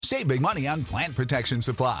Save big money on plant protection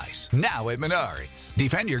supplies. Now at Menards.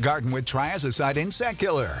 Defend your garden with Triazicide Insect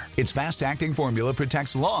Killer. Its fast-acting formula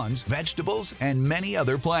protects lawns, vegetables, and many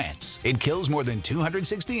other plants. It kills more than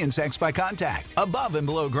 260 insects by contact, above and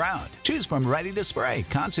below ground. Choose from ready to spray,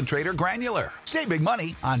 concentrate, or granular. Save big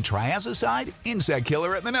money on Triazicide Insect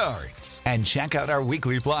Killer at Menards. And check out our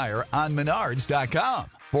weekly flyer on Menards.com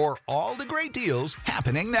for all the great deals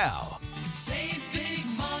happening now. Save big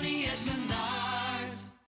money at Menards.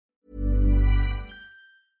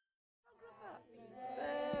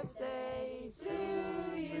 Birthday to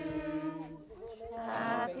you.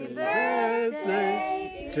 Happy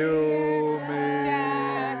birthday to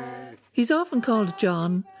me. He's often called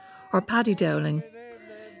John or Paddy Dowling,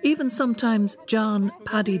 even sometimes John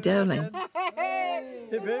Paddy Dowling.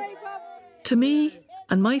 To me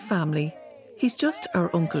and my family, he's just our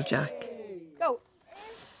Uncle Jack. Go.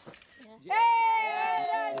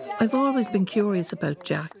 I've always been curious about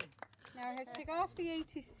Jack. Now let's take off the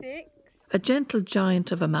 86. A gentle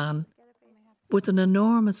giant of a man with an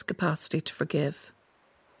enormous capacity to forgive.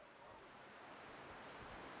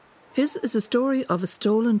 His is a story of a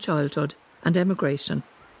stolen childhood and emigration,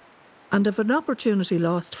 and of an opportunity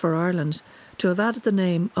lost for Ireland to have added the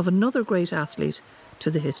name of another great athlete to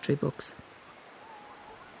the history books.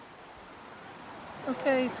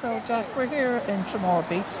 Okay, so Jack, we're here in Tramore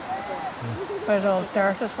Beach, where it all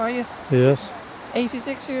started for you. Yes,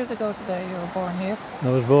 86 years ago today you were born here. I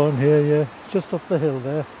was born here, yeah, just up the hill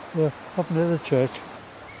there, yeah, up near the church.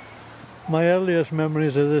 My earliest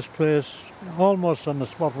memories of this place, almost on the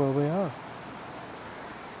spot where we are.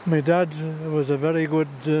 My dad was a very good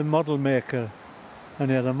model maker,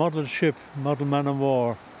 and he had a model ship, model man of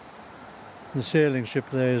war, the sailing ship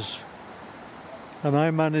there is. And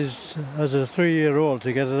I managed as a 3-year-old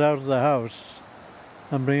to get it out of the house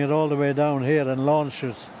and bring it all the way down here and launch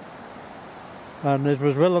it. And it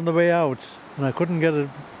was well on the way out, and I couldn't get it.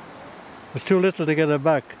 It was too little to get it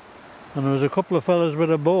back. And there was a couple of fellas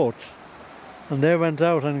with a boat, and they went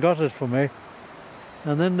out and got it for me.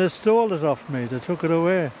 And then they stole it off me, they took it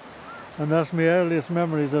away. And that's my earliest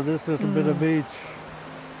memories of this little bit of beach.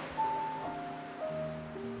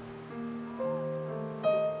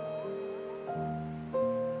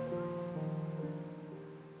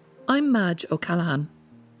 I'm Madge O'Callaghan.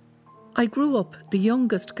 I grew up the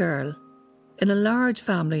youngest girl in a large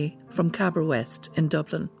family from Cabra West in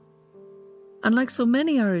Dublin. And like so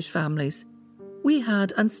many Irish families, we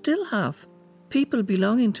had and still have people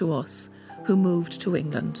belonging to us who moved to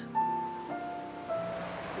England.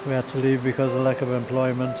 We had to leave because of lack of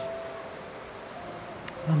employment.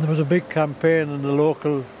 And there was a big campaign in the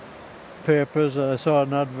local papers. I saw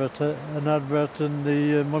an advert in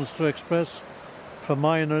the Munster Express for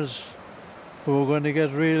miners who were going to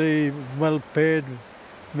get really well paid,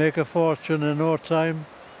 make a fortune in no time.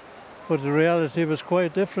 But the reality was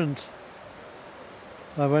quite different.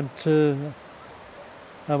 I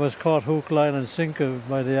was caught hook, line and sinker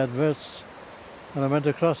by the adverts, and I went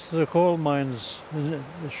across to the coal mines in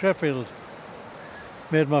Sheffield.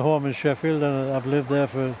 Made my home in Sheffield, and I've lived there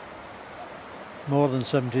for more than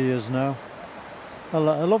 70 years now. I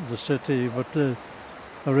love the city, but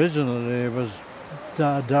originally it was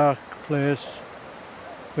a dark place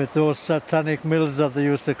with those satanic mills that they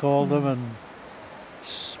used to call them, and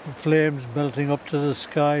flames belting up to the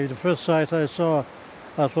sky. The first sight I saw,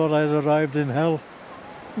 I thought I'd arrived in hell,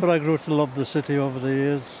 but I grew to love the city over the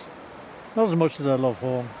years. Not as much as I love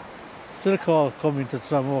home. Still call coming to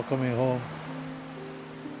Tramore coming home.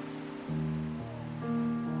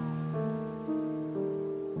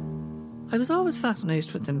 I was always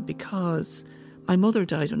fascinated with him because my mother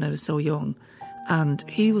died when I was so young, and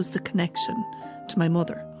he was the connection to my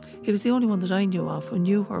mother. He was the only one that I knew of who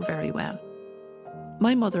knew her very well.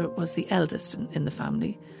 My mother was the eldest in the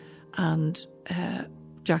family, and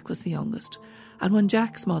Jack was the youngest. And when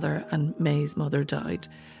Jack's mother and May's mother died,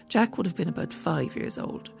 Jack would have been about 5 years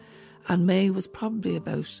old, and May was probably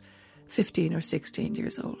about 15 or 16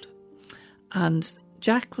 years old. And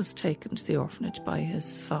Jack was taken to the orphanage by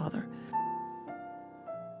his father.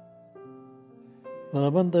 Well, I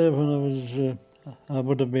went there when I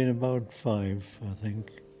would have been about 5, I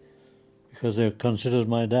think, because they considered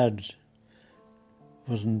my dad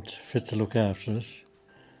wasn't fit to look after us.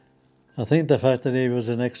 I think the fact that he was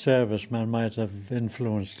an ex-serviceman might have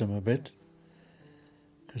influenced him a bit,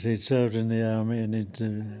 because he'd served in the army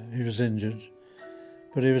and he was injured.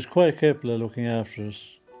 But he was quite capable of looking after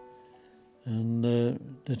us. And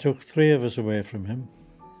they took 3 of us away from him.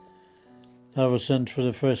 I was sent for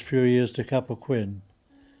the first few years to Cappoquin.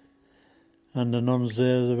 And the nuns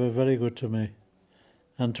there, they were very good to me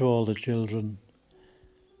and to all the children.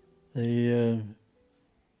 They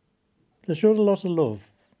they showed a lot of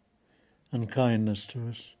love and kindness to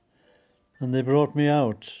us. And they brought me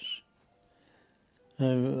out.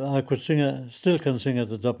 I could sing, still can sing at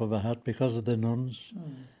the top of my hat because of the nuns,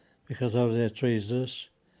 because how they treated us.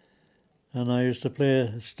 And I used to play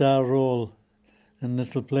a star role in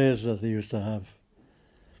little plays that they used to have.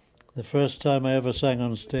 The first time I ever sang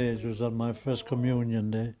on stage was on my first communion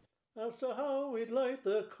day. As to how we'd light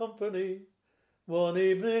the company one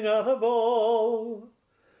evening at a ball,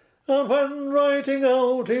 and when writing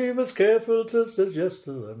out he was careful to suggest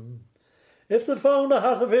to them, if they found a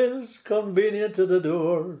hat of his convenient to the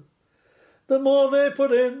door, the more they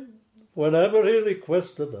put in whenever he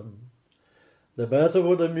requested them, the better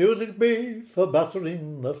would the music be for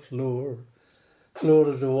battering the floor. Floor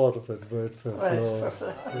is a Waterford word for floor.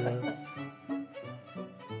 Yeah.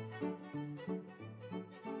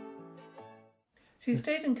 So you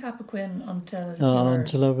stayed in Cappoquin until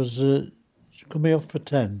Until I was coming up for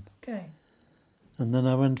 10. Okay. And then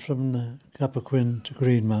I went from Cappoquin to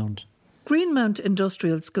Greenmount. Greenmount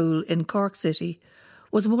Industrial School in Cork City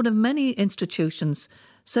was one of many institutions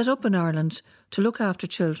set up in Ireland to look after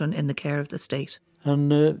children in the care of the state.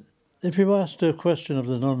 And if you asked a question of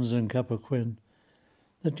the nuns in Cappoquin,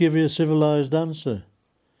 they'd give you a civilised answer.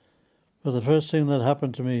 But the first thing that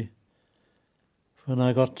happened to me when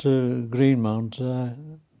I got to Greenmount,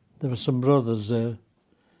 there were some brothers there.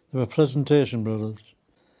 They were presentation brothers.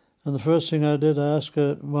 And the first thing I did, I asked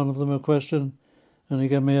one of them a question, and he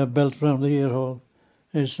gave me a belt round the ear hole.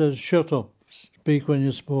 He said, "Shut up, speak when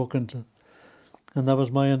you're spoken to." And that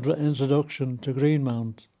was my introduction to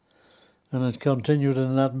Greenmount. And it continued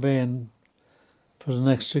in that vein for the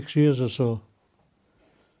next 6 years or so.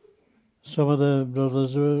 Some of the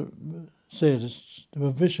brothers were sadists. They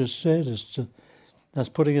were vicious sadists. That's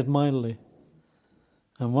putting it mildly.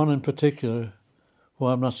 And one in particular, who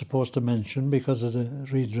I'm not supposed to mention because of the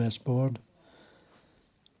redress board,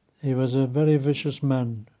 he was a very vicious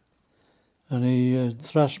man. And he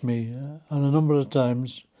thrashed me on a number of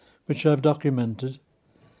times, which I've documented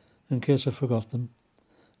in case I forgot them.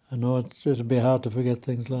 I know it'd be hard to forget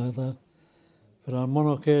things like that. But on one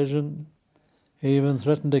occasion, he even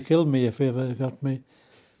threatened to kill me if he ever got me.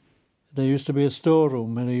 There used to be a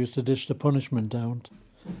storeroom and he used to dish the punishment out.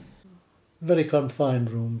 Very confined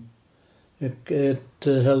room. It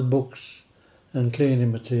held books and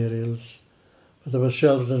cleaning materials. But there were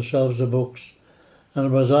shelves and shelves of books. And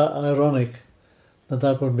it was ironic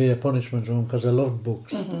that would be a punishment room because I loved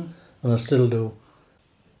books. And I still do.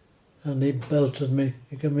 And he belted me.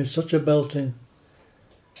 He gave me such a belting.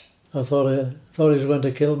 I thought he was going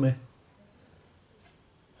to kill me.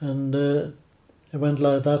 And it went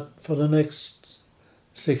like that for the next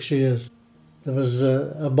 6 years. There was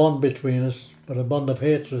a bond between us, but a bond of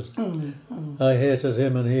hatred. I hated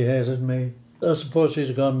him and he hated me. I suppose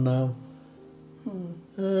he's gone now.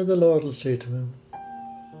 The Lord will see to him.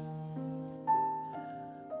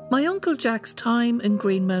 My Uncle Jack's time in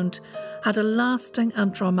Greenmount had a lasting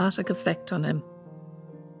and traumatic effect on him.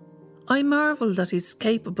 I marvel that he's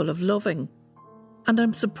capable of loving, and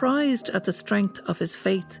I'm surprised at the strength of his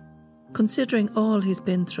faith, considering all he's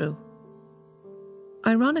been through.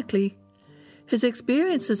 Ironically, his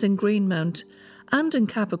experiences in Greenmount and in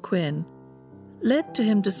Cappoquin led to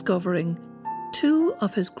him discovering two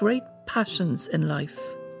of his great passions in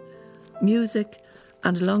life: music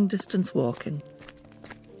and long-distance walking.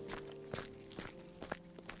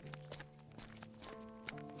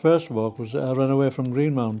 First walk was I ran away from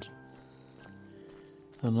Greenmount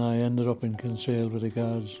and I ended up in Kinsale with the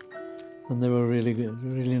guards, and they were really good,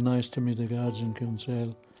 really nice to me, the guards in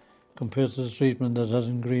Kinsale, compared to the treatment I had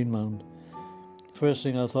in Greenmount. First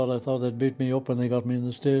thing I thought they'd beat me up when they got me in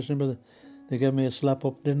the station, but they gave me a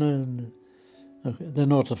slap-up dinner and they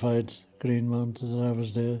notified Greenmount that I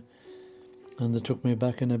was there, and they took me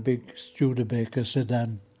back in a big Studebaker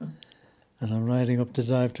sedan. And I'm riding up the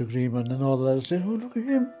drive to Greenmount and all that. I say, "Oh, look at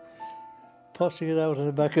him, poshing it out in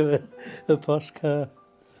the back of a posh car."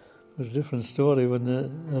 It was a different story when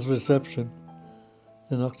at reception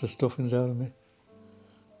they knocked the stuffings out of me.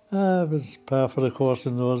 It was par for the course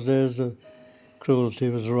in those days. The cruelty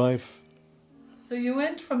was rife. So you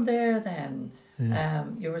went from there then. Yeah.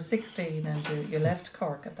 You were 16 and you left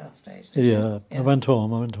Cork at that stage, did you? Yeah, I went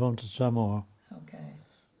home. I went home to Samor. Okay.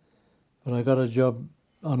 But I got a job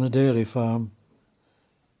on a dairy farm,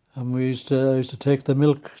 and I used to take the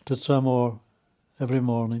milk to Samor every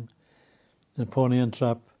morning, the pony and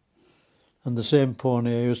trap, and the same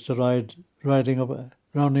pony I used to rounding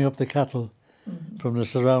up the cattle from the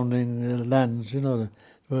surrounding lands. You know,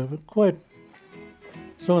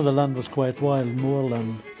 some of the land was quite wild,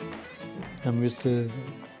 moorland, and we used to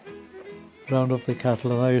round up the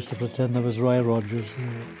cattle, and I used to pretend I was Roy Rogers,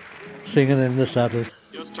 singing in the saddle.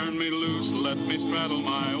 Just turn me loose, let me straddle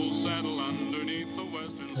my old saddle underneath the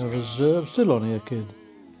western I was still only a kid.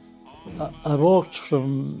 I walked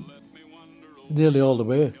from nearly all the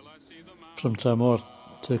way from Tamworth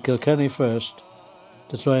to Kilkenny first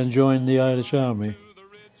to try and join the Irish Army.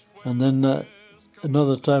 And then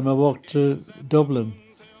another time I walked to Dublin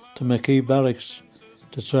to McKee Barracks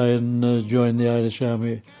to try and join the Irish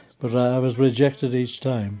Army, but I was rejected each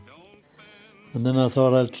time. And then I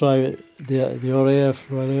thought I'd try the RAF,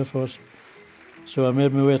 Royal Air Force. So I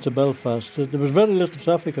made my way to Belfast. There was very little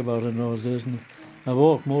traffic about in those days, and I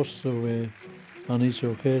walked most of the way on each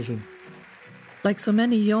occasion. Like so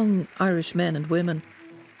many young Irish men and women,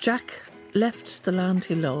 Jack left the land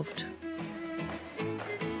he loved.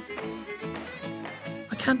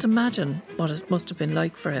 I can't imagine what it must have been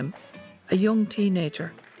like for him, a young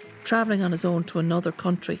teenager, travelling on his own to another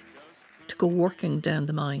country to go working down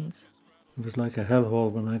the mines. It was like a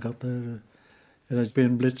hellhole when I got there. It had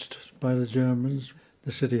been blitzed by the Germans.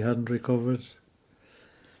 The city hadn't recovered.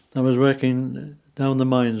 I was working down the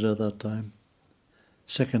mines at that time,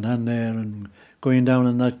 second-hand air, and going down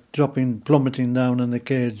and that, plummeting down in the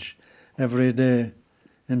cage every day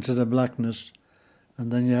into the blackness.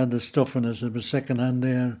 And then you had the stuffiness, it was second-hand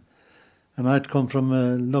air. And I'd come from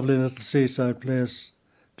a lovely little seaside place,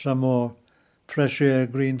 Tramore, fresh air,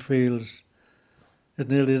 green fields. It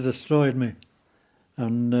nearly destroyed me.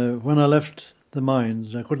 And when I left the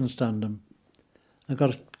mines, I couldn't stand them. I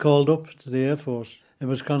got called up to the Air Force. It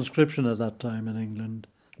was conscription at that time in England,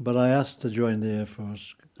 but I asked to join the Air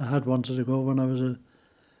Force. I had wanted to go when I was a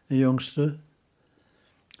youngster,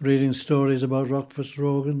 reading stories about Rockford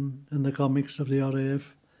Rogan in the comics of the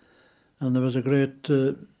RAF. And there was a great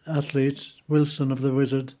athlete, Wilson of the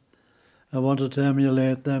Wizard. I wanted to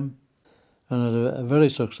emulate them. And I had a very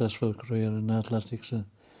successful career in athletics in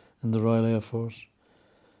the Royal Air Force.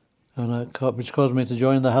 And which caused me to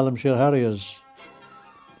join the Hallamshire Harriers,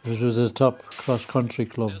 which was a top cross-country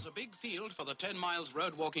club. There's a big field for the 10 Miles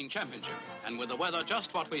Road Walking Championship. And with the weather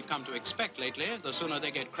just what we've come to expect lately, the sooner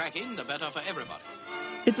they get cracking, the better for everybody.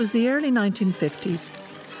 It was the early 1950s,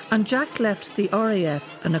 and Jack left the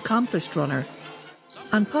RAF an accomplished runner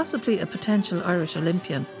and possibly a potential Irish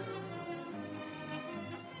Olympian.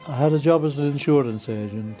 I had a job as an insurance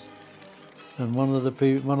agent, and one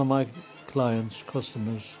of my clients,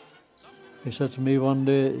 customers, he said to me one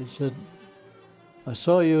day, he said, I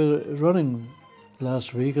saw you running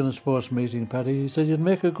last week in a sports meeting, Paddy. He said, you'd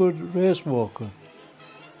make a good race walker.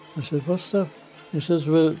 I said, what's that? He says,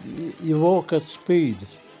 well, you walk at speed,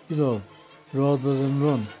 rather than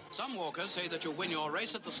run. Some walkers say that you win your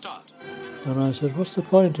race at the start. And I said, what's the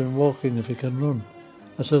point in walking if you can run?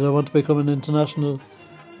 I said, I want to become an international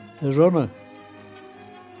runner.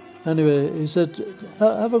 Anyway, he said,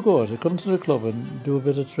 have a go at it. Come to the club and do a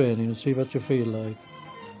bit of training and see what you feel like.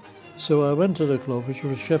 So I went to the club, which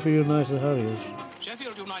was Sheffield United Harriers.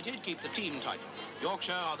 Sheffield United keep the team title.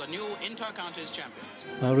 Yorkshire are the new inter-counties champions.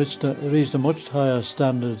 I reached a much higher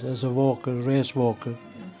standard as a walker, race walker,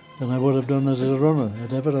 than I would have done as a runner,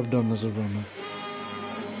 I'd ever have done as a runner.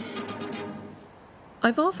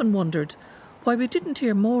 I've often wondered why we didn't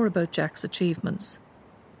hear more about Jack's achievements.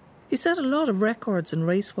 He set a lot of records in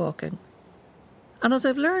race walking. And as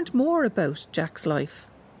I've learned more about Jack's life,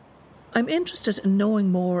 I'm interested in knowing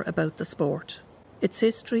more about the sport, its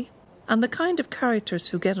history, and the kind of characters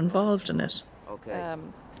who get involved in it. Okay.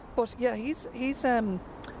 But yeah,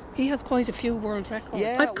 he has quite a few world records.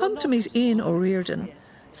 Yeah, I've come to meet Ian O'Riordan,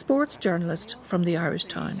 sports journalist from the Irish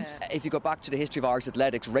Times. If you go back to the history of Irish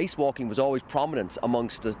athletics, race walking was always prominent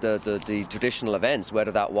amongst the traditional events,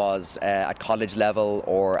 whether that was at college level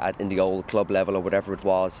or in the old club level or whatever it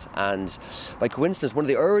was. And by coincidence, one of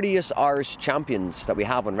the earliest Irish champions that we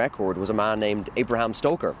have on record was a man named Abraham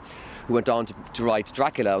Stoker, who went on to write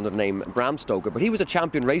Dracula under the name Bram Stoker. But he was a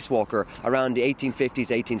champion race walker around the 1850s,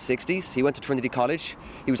 1860s. He went to Trinity College.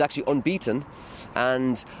 He was actually unbeaten.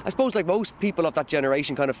 And I suppose, like most people of that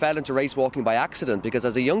generation, kind of fell into race walking by accident, because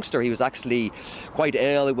as a youngster he was actually quite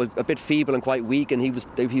ill. He was a bit feeble and quite weak, and he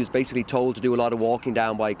was basically told to do a lot of walking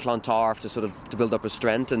down by Clontarf to build up his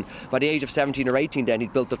strength. And by the age of 17 or 18 then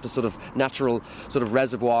he'd built up this sort of natural sort of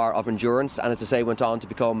reservoir of endurance, and as I say, went on to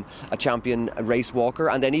become a champion race walker.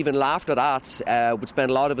 And then even after that would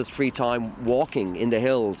spend a lot of his free time walking in the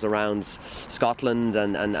hills around Scotland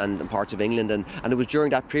and parts of England, and it was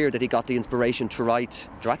during that period that he got the inspiration to write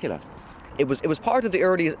Dracula. it was part of the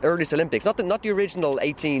earliest Olympics, not the original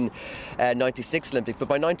 1896 Olympics, but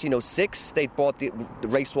by 1906 they'd bought the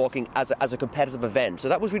race walking as a competitive event. So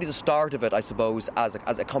that was really the start of it, I suppose, as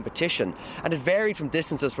a competition, and it varied from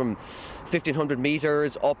distances from 1,500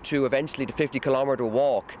 metres up to eventually the 50-kilometre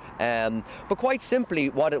walk. But quite simply,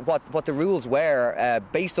 what the rules were,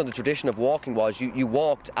 based on the tradition of walking, was you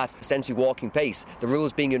walked at essentially walking pace. The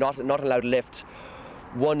rules being you're not allowed to lift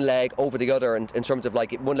one leg over the other in terms of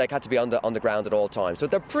like one leg had to be on the ground at all times. So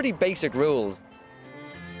they're pretty basic rules.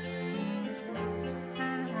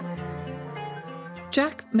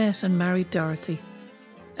 Jack met and married Dorothy,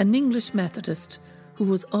 an English Methodist who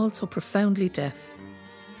was also profoundly deaf.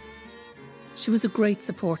 She was a great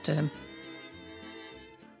support to him.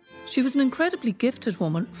 She was an incredibly gifted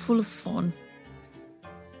woman, full of fun.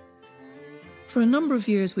 For a number of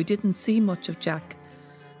years we didn't see much of Jack,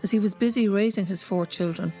 as he was busy raising his 4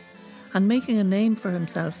 children and making a name for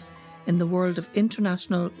himself in the world of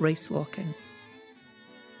international race walking.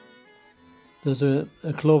 There's a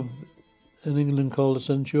club in England called the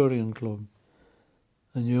Centurion Club,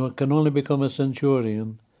 and you can only become a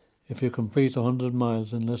Centurion if you complete 100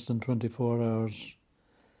 miles in less than 24 hours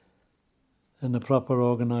in a proper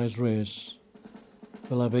organised race.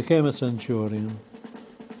 Well, I became a Centurion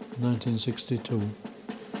in 1962.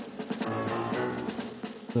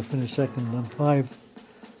 I finished second on 5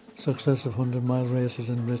 successive 100-mile races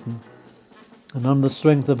in Britain, and on the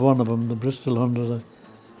strength of one of them, the Bristol 100,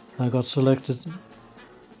 I got selected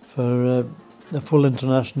for a full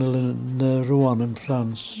international in Rouen in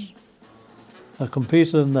France. I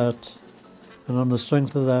competed in that, and on the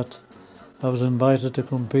strength of that, I was invited to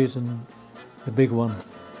compete in the big one,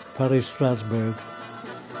 Paris-Strasbourg.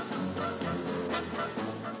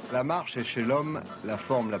 La marche est chez l'homme la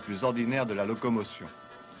forme la plus ordinaire de la locomotion.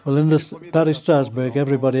 Well, in this Paris-Strasbourg,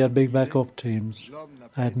 everybody had big backup teams.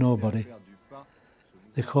 I had nobody.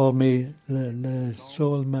 They called me le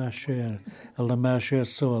Soul Marcher, or the Marcher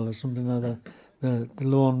Soul, or something like that, the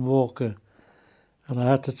lone walker. And I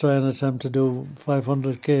had to try and attempt to do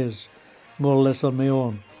 500 Ks, more or less on my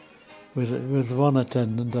own, with one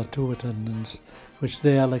attendant or 2 attendants, which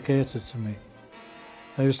they allocated to me.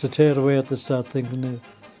 I used to tear away at the start thinking,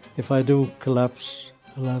 if I do collapse,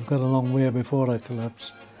 well, I've got a long way before I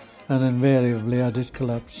collapse. And invariably I did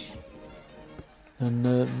collapse.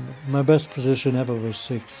 And my best position ever was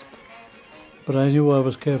 6th. But I knew I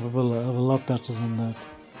was capable of a lot better than that.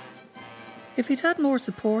 If he'd had more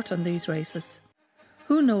support on these races,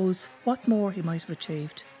 who knows what more he might have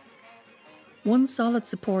achieved. One solid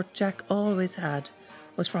support Jack always had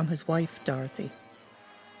was from his wife, Dorothy.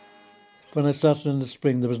 When I started in the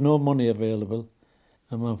spring, there was no money available.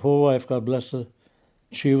 And my poor wife, God bless her,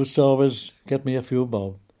 she used to always get me a few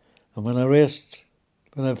bob. And when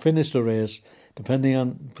I finished a race, depending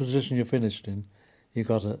on the position you finished in, you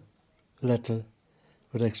got a letter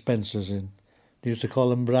with expenses in. They used to call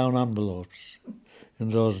them brown envelopes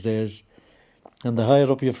in those days. And the higher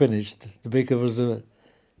up you finished, the bigger was the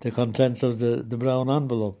contents of the brown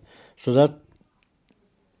envelope. So that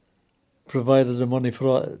provided the money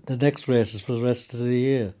for the next races for the rest of the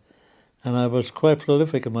year. And I was quite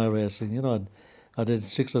prolific in my racing, you know. I did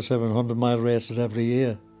 600 or 700 mile races every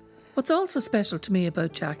year. What's also special to me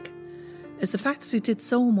about Jack is the fact that he did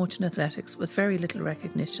so much in athletics with very little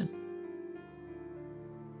recognition.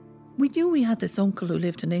 We knew he had this uncle who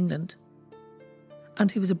lived in England, and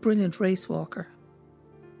he was a brilliant race walker.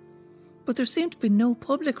 But there seemed to be no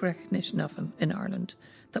public recognition of him in Ireland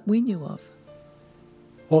that we knew of.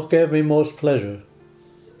 What gave me most pleasure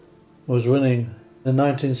was winning in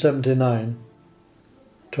 1979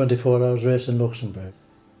 24 hours race in Luxembourg.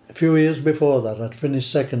 A few years before that, I'd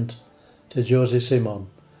finished second to José Simon,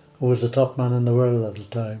 who was the top man in the world at the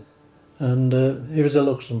time. And he was a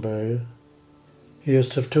Luxembourger. He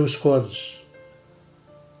used to have 2 squads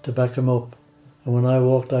to back him up. And when I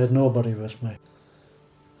walked, I had nobody with me.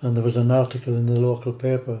 And there was an article in the local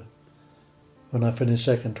paper when I finished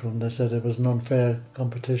second to him. They said it was an unfair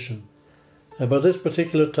competition. But this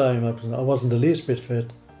particular time, I wasn't the least bit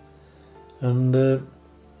fit. And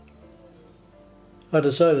I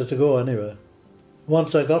decided to go anyway.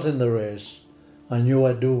 Once I got in the race, I knew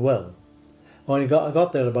I'd do well. I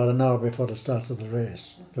got there about an hour before the start of the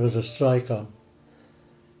race. There was a strike on.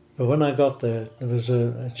 But when I got there was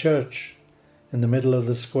a church in the middle of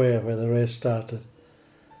the square where the race started.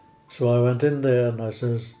 So I went in there and I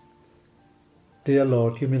said, "Dear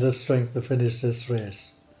Lord, give me the strength to finish this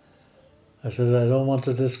race." I said, "I don't want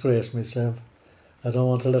to disgrace myself. I don't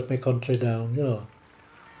want to let my country down, you know."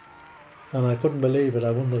 And I couldn't believe it,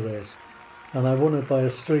 I won the race. And I won it by a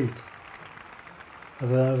street. I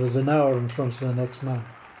was an hour in front of the next man.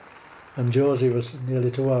 And Josie was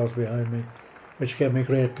nearly 2 hours behind me, which gave me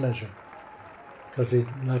great pleasure. Because he,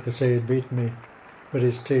 like I say, he'd beaten me with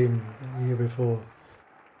his team the year before.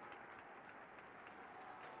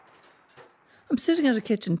 I'm sitting at a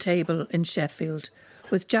kitchen table in Sheffield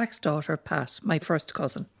with Jack's daughter, Pat, my first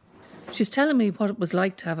cousin. She's telling me what it was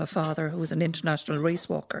like to have a father who was an international race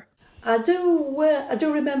walker. I do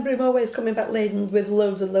remember him always coming back laden with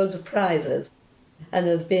loads and loads of prizes, and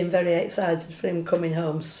us being very excited for him coming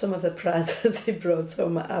home. Some of the prizes he brought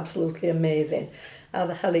home are absolutely amazing. How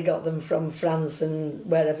the hell he got them from France and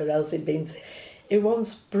wherever else he'd been to. He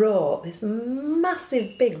once brought this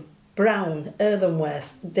massive big brown earthenware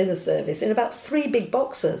dinner service in about 3 big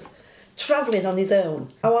boxes, travelling on his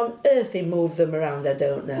own. How on earth he moved them around, I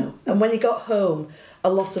don't know. And when he got home, a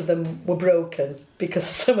lot of them were broken because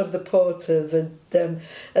some of the porters had,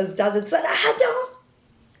 as Dad had said, I don't.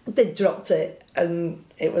 They dropped it and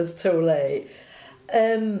it was too late.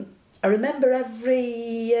 I remember every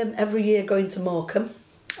year going to Morecambe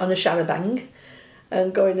on a charabanc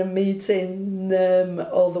and going and meeting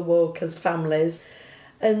all the walkers' families.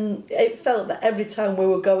 And it felt that every time we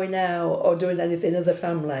were going out or doing anything as a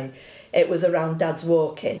family, it was around Dad's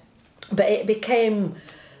walking. But it became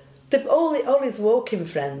all his walking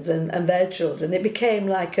friends and their children. It became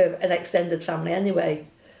like an extended family anyway.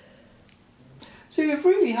 So you have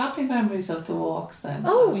really happy memories of the walks then?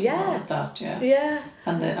 Oh, yeah. That, yeah. Yeah.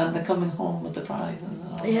 And the coming home with the prizes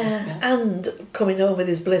and all yeah. that. Yeah. And coming home with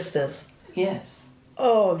his blisters. Yes.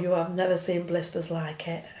 Oh, you have never seen blisters like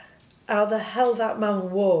it. How the hell that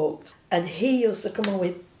man walked. And he used to come on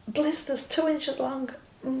with blisters 2 inches long,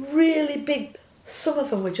 really big. Some of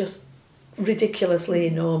them were just ridiculously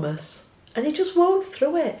enormous. And he just walked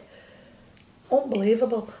through it.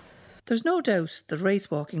 Unbelievable. There's no doubt that race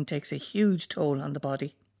walking takes a huge toll on the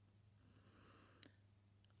body.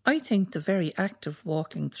 I think the very act of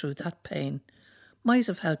walking through that pain might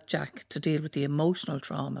have helped Jack to deal with the emotional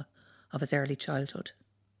trauma of his early childhood.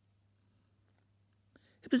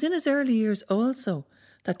 It was in his early years also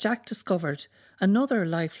that Jack discovered another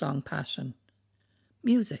lifelong passion: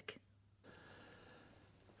 music.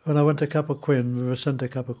 When I went to Cappoquin, we were sent to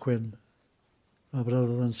Cappoquin. My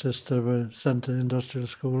brother and sister were sent to industrial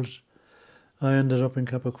schools. I ended up in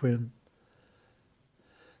Cappoquin.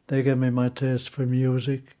 They gave me my taste for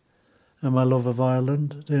music and my love of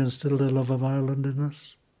Ireland. They instilled a love of Ireland in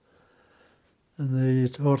us. And they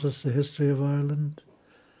taught us the history of Ireland.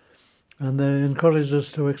 And they encouraged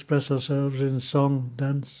us to express ourselves in song,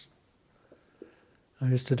 dance. I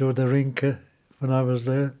used to do the rinke when I was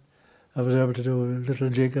there. I was able to do a little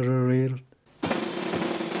jig or a reel.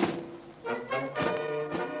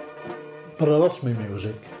 But I lost my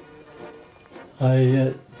music.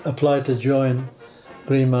 I applied to join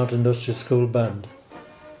Greenmount Industrial School Band.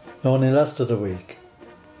 It only lasted a week.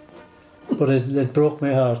 But it broke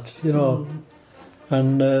my heart, you know.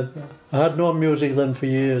 And I had no music then for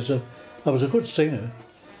years. I was a good singer.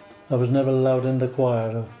 I was never allowed in the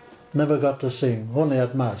choir. I never got to sing, only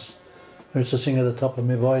at Mass. I used to sing at the top of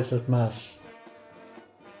my voice at Mass.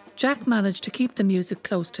 Jack managed to keep the music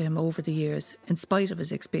close to him over the years, in spite of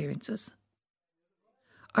his experiences.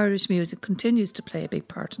 Irish music continues to play a big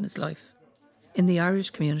part in his life, in the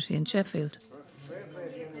Irish community in Sheffield.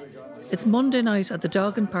 It's Monday night at the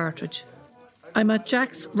Dog and Partridge. I'm at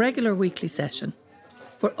Jack's regular weekly session,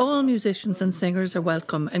 where all musicians and singers are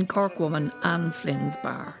welcome in Corkwoman Anne Flynn's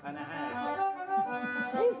bar.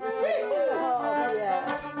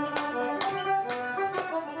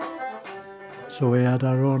 So we had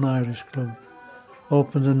our own Irish club,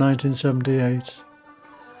 opened in 1978,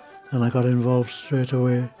 and I got involved straight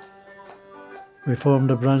away. We formed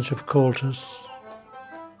a branch of Coltus,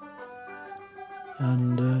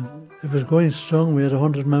 and it was going strong. We had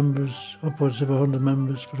 100 members, upwards of 100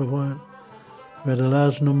 members for a while. We had a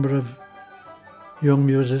large number of young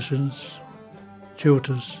musicians,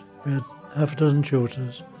 tutors. We had half a dozen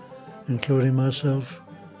tutors, including myself.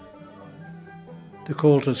 The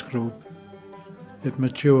Coltus group, it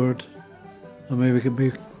matured, and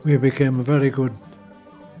we became a very good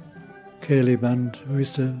Ceilidh band. We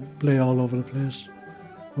used to play all over the place,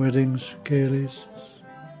 weddings, Ceilidhs.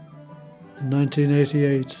 In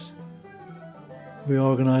 1988, we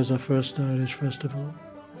organised our first Irish festival,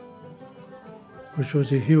 which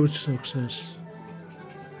was a huge success.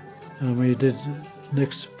 And we did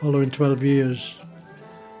next following 12 years.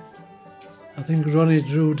 I think Ronnie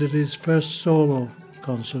Drew did his first solo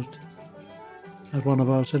concert at one of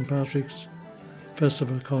our St. Patrick's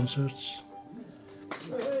Festival concerts.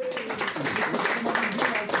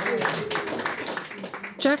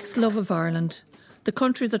 Jack's love of Ireland, the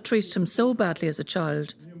country that treated him so badly as a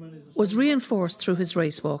child, was reinforced through his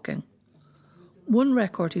race walking. One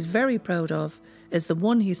record he's very proud of is the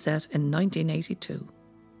one he set in 1982.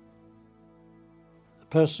 A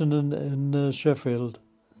person in Sheffield,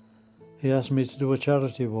 he asked me to do a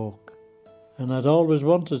charity walk, and I'd always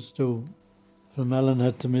wanted to do from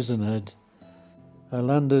Mellonhead to Mizenhead. I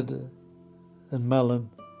landed in Mellon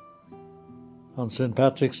on St.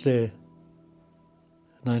 Patrick's Day,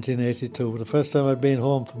 1982, the first time I'd been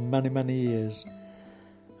home for many, many years.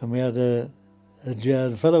 And we had a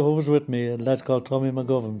fellow who was with me, a lad called Tommy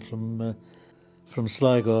McGovern from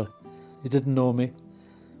Sligo. He didn't know me,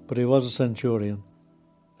 but he was a centurion.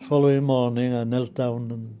 The following morning, I knelt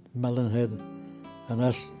down in Mellonhead and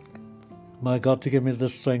asked my God to give me the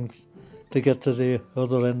strength to get to the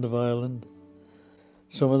other end of Ireland.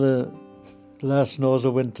 Some of the last snows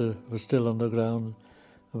of winter were still on the ground.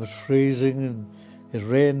 It was freezing and it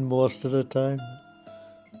rained most of the time,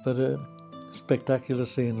 but spectacular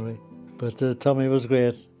scenery. But Tommy was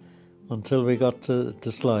great until we got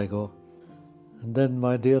to Sligo. And then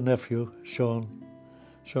my dear nephew, Sean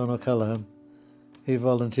O'Callaghan, he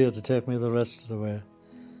volunteered to take me the rest of the way.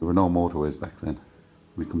 There were no motorways back then.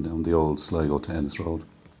 We come down the old Sligo to Ennis Road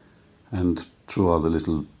and through all the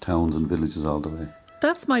little towns and villages all the way.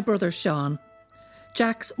 That's my brother Sean,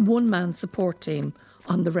 Jack's one-man support team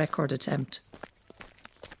on the record attempt.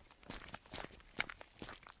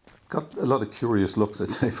 Got a lot of curious looks, I'd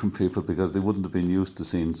say, from people because they wouldn't have been used to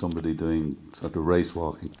seeing somebody doing sort of race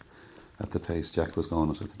walking at the pace Jack was going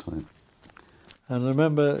at the time. And I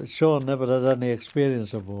remember Sean never had any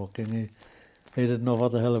experience of walking. He didn't know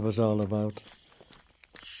what the hell it was all about.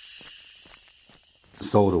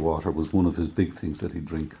 Soda water was one of his big things that he'd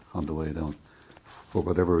drink on the way down. For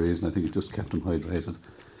whatever reason, I think it just kept him hydrated.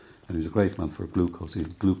 And he was a great man for glucose. He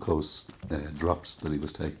had glucose drops that he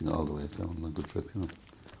was taking all the way down the trip, you know.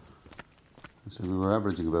 So we were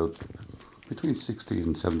averaging about between 60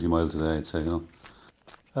 and 70 miles a day, I'd say, you know.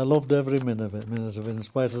 I loved every minute of it, in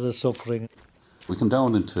spite of the suffering. We came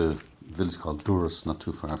down into a village called Durrus, not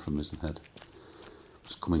too far from Mizenhead. It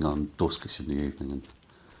was coming on duskish in the evening, and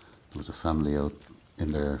there was a family out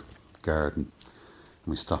in their garden.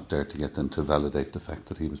 And we stopped there to get them to validate the fact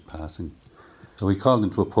that he was passing. So we called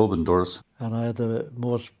into a pub in Durrus. And I had the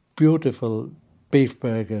most beautiful beef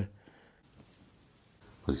burger.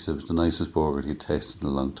 But he said it was the nicest burger he'd tasted in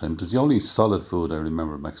a long time. It was the only solid food I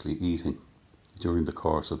remember him actually eating during the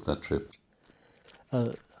course of that trip.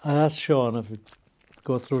 I asked Sean if he'd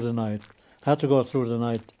go through the night. I had to go through the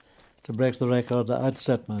night to break the record that I'd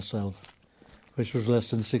set myself, which was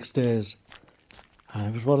less than 6 days. And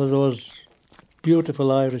it was one of those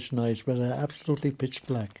beautiful Irish nights where they're absolutely pitch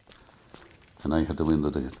black. And I had the window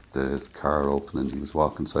of the car open and he was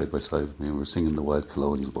walking side by side with me and we were singing The Wild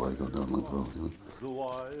Colonial Boy going down like the road, you know. The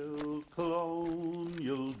wild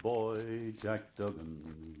colonial boy, Jack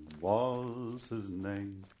Duggan, was his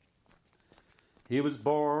name. He was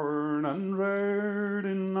born and reared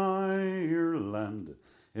in Ireland,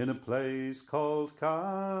 in a place called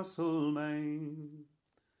Castlemaine.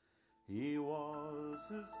 He was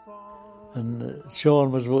his father. And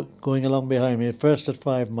Sean was going along behind me, first at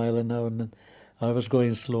 5 mile an hour, and then I was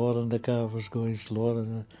going slower and the car was going slower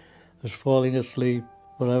and I was falling asleep.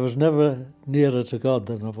 But I was never nearer to God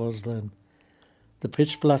than I was then. The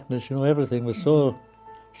pitch blackness, you know, everything was so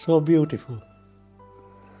beautiful.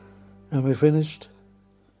 And we finished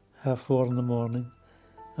 4:30 in the morning,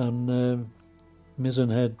 and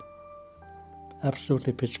Mizenhead,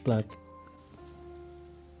 absolutely pitch black.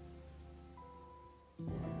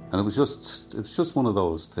 And it was just one of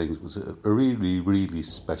those things. It was a really, really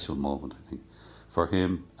special moment, I think, for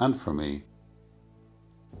him and for me.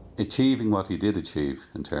 Achieving what he did achieve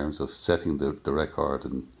in terms of setting the record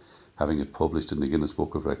and having it published in the Guinness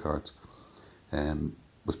Book of Records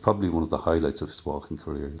was probably one of the highlights of his walking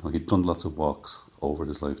career. You know, he'd done lots of walks over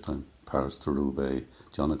his lifetime, Paris to Roubaix,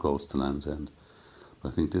 John O'Groats to Land's End. But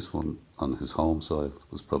I think this one on his home soil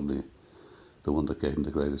was probably the one that gave him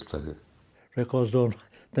the greatest pleasure. Records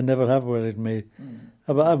they never have worried me.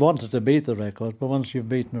 I wanted to beat the record, but once you've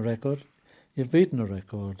beaten a record, you've beaten a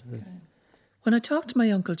record. Okay. When I talk to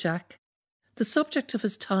my Uncle Jack, the subject of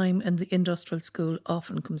his time in the industrial school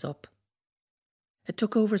often comes up. It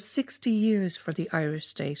took over 60 years for the Irish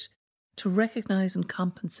state to recognise and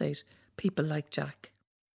compensate people like Jack.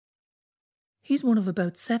 He's one of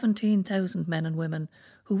about 17,000 men and women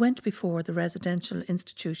who went before the Residential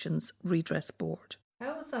Institutions Redress Board.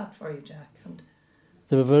 How was that for you, Jack?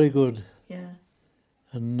 They were very good. Yeah.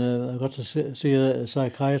 And I got to see a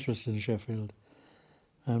psychiatrist in Sheffield.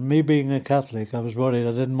 And me being a Catholic, I was worried.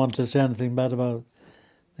 I didn't want to say anything bad about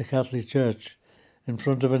the Catholic Church in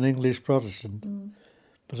front of an English Protestant.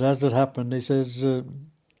 But as it happened, he says,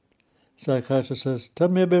 psychiatrist says, "Tell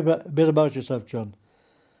me a bit about yourself, John."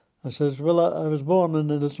 I says, "Well, I was born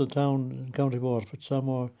in a little town in County Waterford,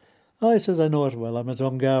 Samore." "Oh," he says, "I know it well. I'm a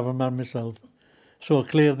Dungarvan man myself." So it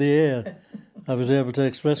cleared the air. I was able to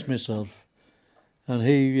express myself. And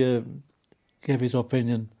he gave his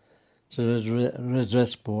opinion to the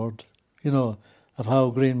redress board, of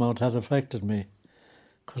how Greenmount had affected me.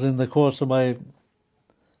 Because in the course of my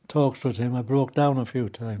talks with him, I broke down a few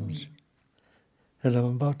times, as I'm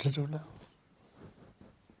about to do now.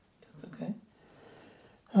 That's okay.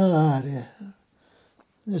 Yeah.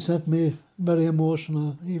 It set me very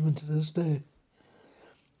emotional, even to this day.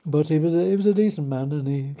 But he was a decent man, and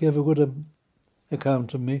he gave a good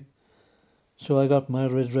account of me. So I got my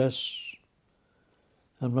redress.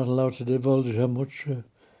 I'm not allowed to divulge how much.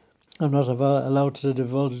 I'm not allowed to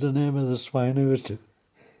divulge the name of the swine who was to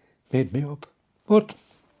beat me up. But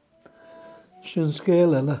sin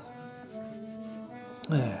scale, Ella.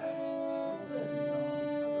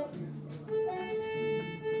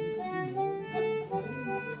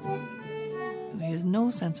 He has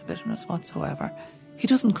no sense of bitterness whatsoever. He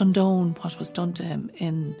doesn't condone what was done to him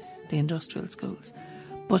in the industrial schools,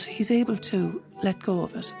 but he's able to let go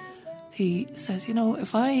of it. He says,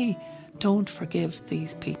 if I don't forgive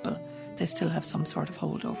these people, they still have some sort of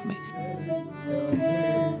hold over me.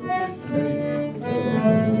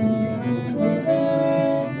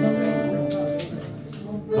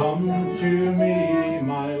 Come to me,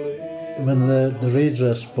 my lady. When the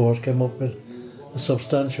redress board came up with a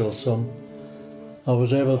substantial sum, I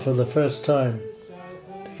was able for the first time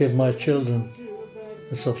to give my children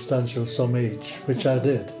a substantial sum each, which I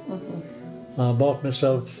did. Mm-hmm. I bought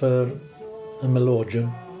myself a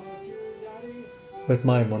melodeon with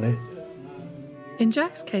my money. In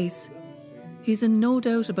Jack's case, he's in no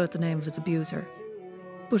doubt about the name of his abuser,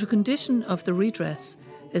 but a condition of the redress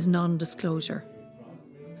is non-disclosure.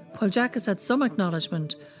 While Jack has had some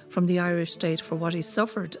acknowledgement from the Irish state for what he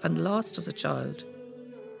suffered and lost as a child,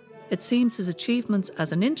 it seems his achievements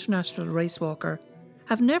as an international racewalker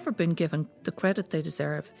have never been given the credit they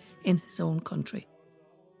deserve in his own country.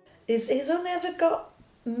 He's only ever got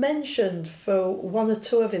mentioned for one or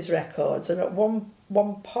two of his records, and at one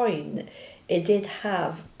point he did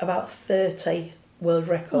have about 30 world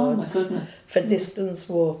records for distance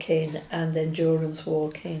walking and endurance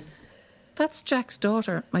walking. That's Jack's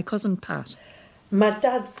daughter, my cousin Pat. My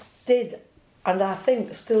dad did, and I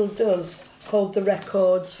think still does, hold the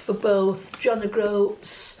records for both John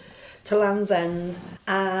O'Groats to Land's End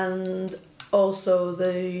and also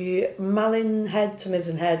the Malin Head to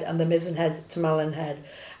Mizzen Head and the Mizzen Head to Malin Head.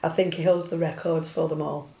 I think he holds the records for them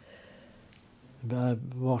all. I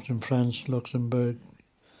walked in France, Luxembourg,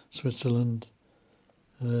 Switzerland,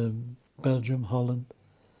 Belgium, Holland.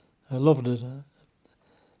 I loved it.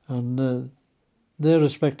 And they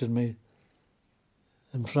respected me.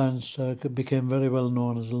 In France, I became very well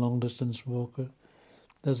known as a long-distance walker.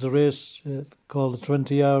 There's a race called the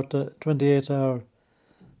 28-hour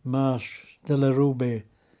Marche de la Roubaix,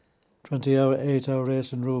 28-hour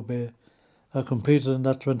race in Roubaix. I competed in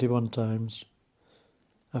that 21 times.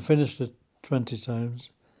 I finished it 20 times,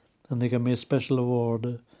 and they gave me a special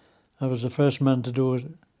award. I was the first man to do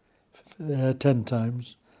it 10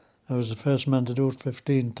 times. I was the first man to do it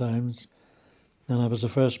 15 times, and I was the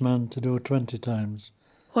first man to do it 20 times.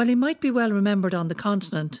 While he might be well remembered on the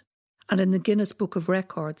continent and in the Guinness Book of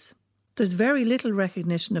Records, there's very little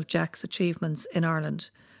recognition of Jack's achievements in Ireland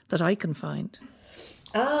that I can find.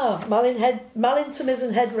 Malin to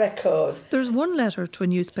Mizzen Head record. There's one letter to a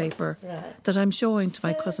newspaper that I'm showing to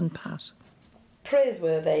my cousin Pat.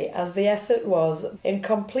 Praiseworthy as the effort was in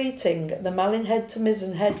completing the Malin Head to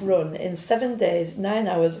Mizzen Head run in 7 days, 9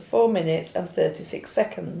 hours, 4 minutes and 36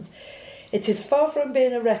 seconds. It is far from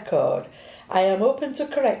being a record. I am open to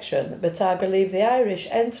correction, but I believe the Irish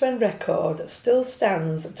end-to-end record still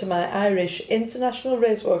stands to my Irish international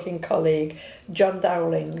racewalking colleague, John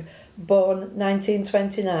Dowling, born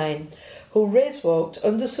 1929, who racewalked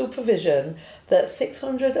under supervision the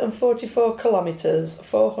 644 kilometres,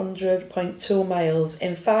 400.2 miles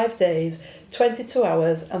in 5 days, 22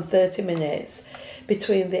 hours and 30 minutes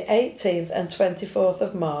between the 18th and 24th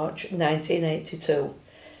of March 1982.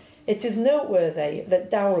 It is noteworthy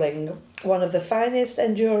that Dowling, one of the finest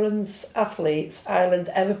endurance athletes Ireland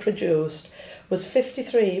ever produced, was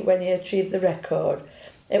 53 when he achieved the record.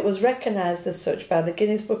 It was recognised as such by the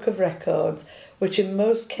Guinness Book of Records, which in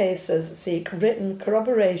most cases seek written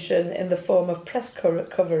corroboration in the form of press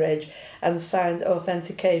coverage and signed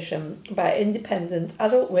authentication by independent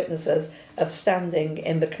adult witnesses of standing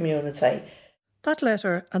in the community. That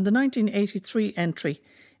letter and the 1983 entry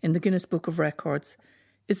in the Guinness Book of Records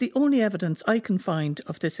is the only evidence I can find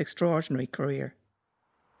of this extraordinary career.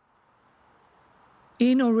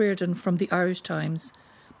 Ian O'Riordan from the Irish Times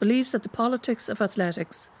believes that the politics of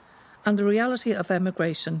athletics and the reality of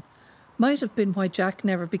emigration might have been why Jack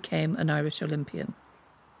never became an Irish Olympian.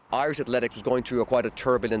 Irish athletics was going through quite a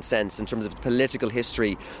turbulent sense in terms of its political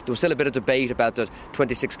history. There was still a bit of debate about the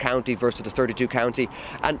 26 county versus the 32 county,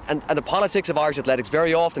 and the politics of Irish athletics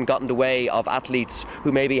very often got in the way of athletes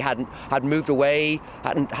who maybe hadn't moved away,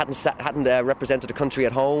 hadn't represented the country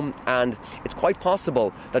at home. And it's quite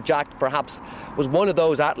possible that Jack perhaps was one of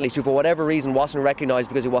those athletes who, for whatever reason, wasn't recognised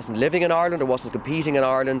because he wasn't living in Ireland or wasn't competing in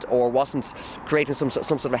Ireland or wasn't creating some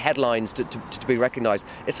sort of headlines to be recognised.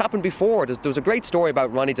 It's happened before. There was a great story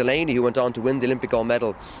about Ronnie Delaney, who went on to win the Olympic gold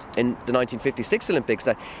medal in the 1956 Olympics,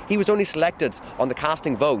 that he was only selected on the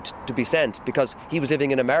casting vote to be sent because he was living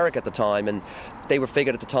in America at the time, and they were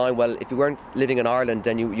figured at the time, well, if you weren't living in Ireland,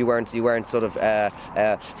 then you weren't sort of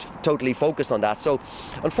totally focused on that. So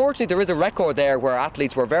unfortunately there is a record there where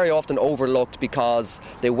athletes were very often overlooked because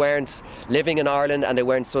they weren't living in Ireland and they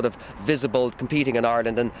weren't sort of visible competing in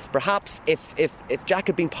Ireland. And perhaps if Jack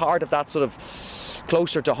had been part of that sort of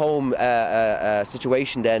closer to home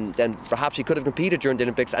situation, then perhaps he could have competed during the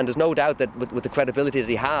Olympics, and there's no doubt that with the credibility that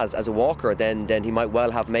he has as a walker, then he might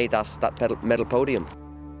well have made that medal podium.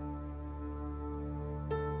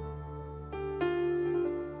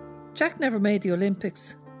 Jack never made the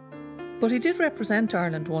Olympics, but he did represent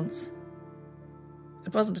Ireland once.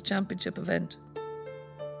 It wasn't a championship event,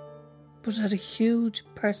 but it had a huge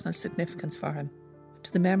personal significance for him,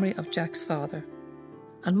 to the memory of Jack's father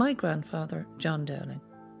and my grandfather, John Dowling.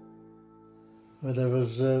 Well, there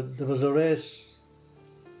was a race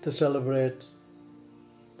to celebrate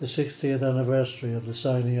the 60th anniversary of the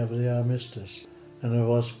signing of the armistice, and it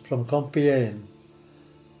was from Compiègne,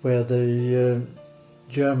 where the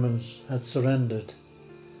Germans had surrendered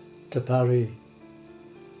to Paris,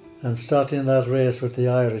 and starting that race with the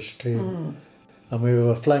Irish team. And we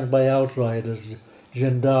were flanked by outriders,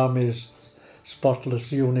 gendarmes,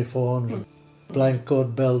 spotless uniforms, blank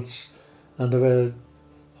coat belts, and there were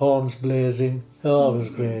horns blazing. Oh, it was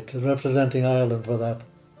great, representing Ireland for that,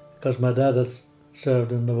 because my dad had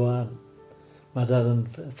served in the war. My dad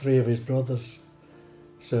and 3 of his brothers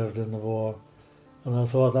served in the war, and I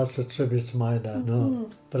thought that's a tribute to my dad. No,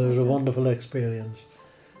 but it was a wonderful experience.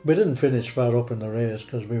 We didn't finish far up in the race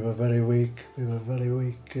because we were very weak. We were a very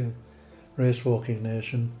weak race walking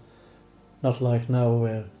nation, not like now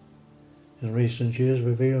where in recent years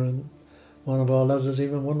we've even one of our lads has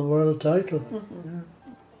even won the world title.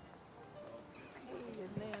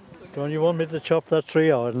 Don't you want me to chop that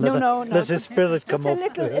tree out and let his spirit come up?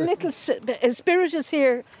 His spirit is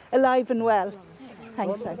here, alive and well.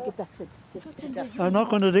 Thanks, I'll give that to I'm not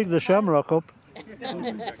going to dig the shamrock up.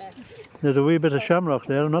 There's a wee bit of shamrock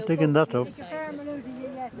there, I'm not digging that up.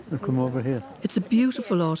 I'll come over here. It's a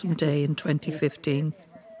beautiful autumn day in 2015.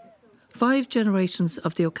 5 generations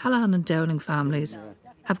of the O'Callaghan and Dowling families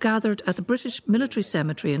have gathered at the British Military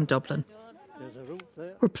Cemetery in Dublin.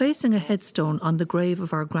 We're placing a headstone on the grave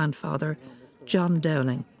of our grandfather, John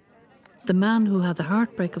Dowling, the man who had the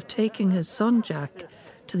heartbreak of taking his son Jack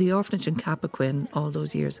to the orphanage in Cappoquin all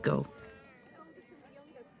those years ago.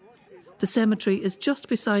 The cemetery is just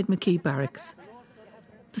beside McKee Barracks,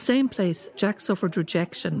 the same place Jack suffered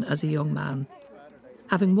rejection as a young man,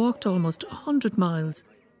 having walked almost 100 miles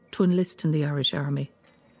to enlist in the Irish Army.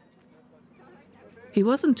 He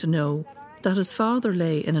wasn't to know that his father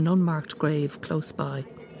lay in an unmarked grave close by.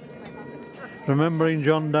 Remembering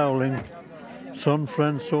John Dowling, son,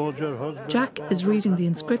 friend, soldier, husband... Jack is reading the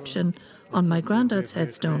inscription on my granddad's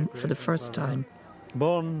headstone for the first time.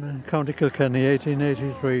 Born in County Kilkenny,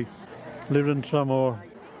 1883, lived in Tramore,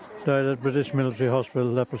 died at British Military Hospital,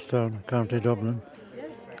 Leopardstown, County Dublin,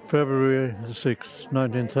 February the 6th,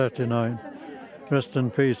 1939. Rest in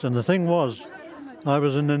peace. And the thing was, I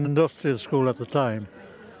was in an industrial school at the time,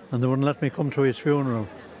 and they wouldn't let me come to his funeral.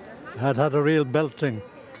 I had had a real belting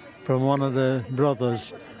from one of the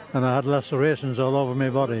brothers, and I had lacerations all over my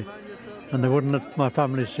body, and they wouldn't let my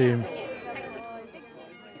family see him.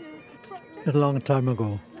 A long time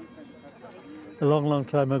ago. A long, long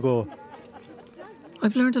time ago.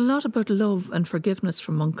 I've learned a lot about love and forgiveness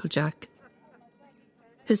from Uncle Jack.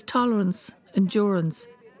 His tolerance, endurance,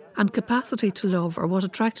 and capacity to love are what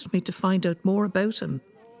attracted me to find out more about him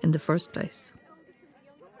in the first place.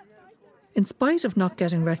 In spite of not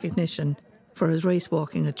getting recognition for his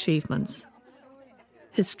race-walking achievements,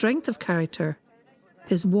 his strength of character,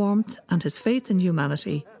 his warmth and his faith in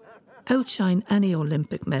humanity outshine any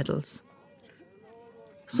Olympic medals.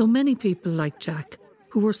 So many people like Jack,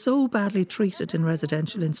 who were so badly treated in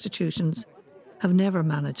residential institutions have never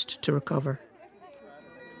managed to recover.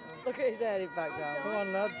 Look at his head back down. Come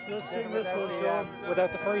on, lads, let's sing this one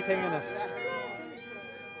without the furry thing in it.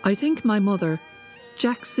 I think my mother,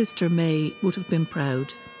 Jack's sister May, would have been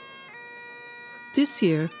proud. This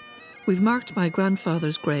year, we've marked my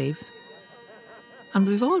grandfather's grave, and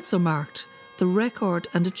we've also marked the record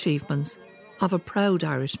and achievements of a proud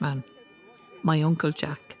Irishman, my Uncle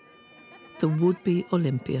Jack, the would-be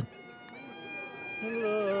Olympian.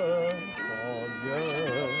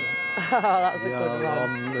 That's a good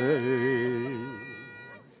one.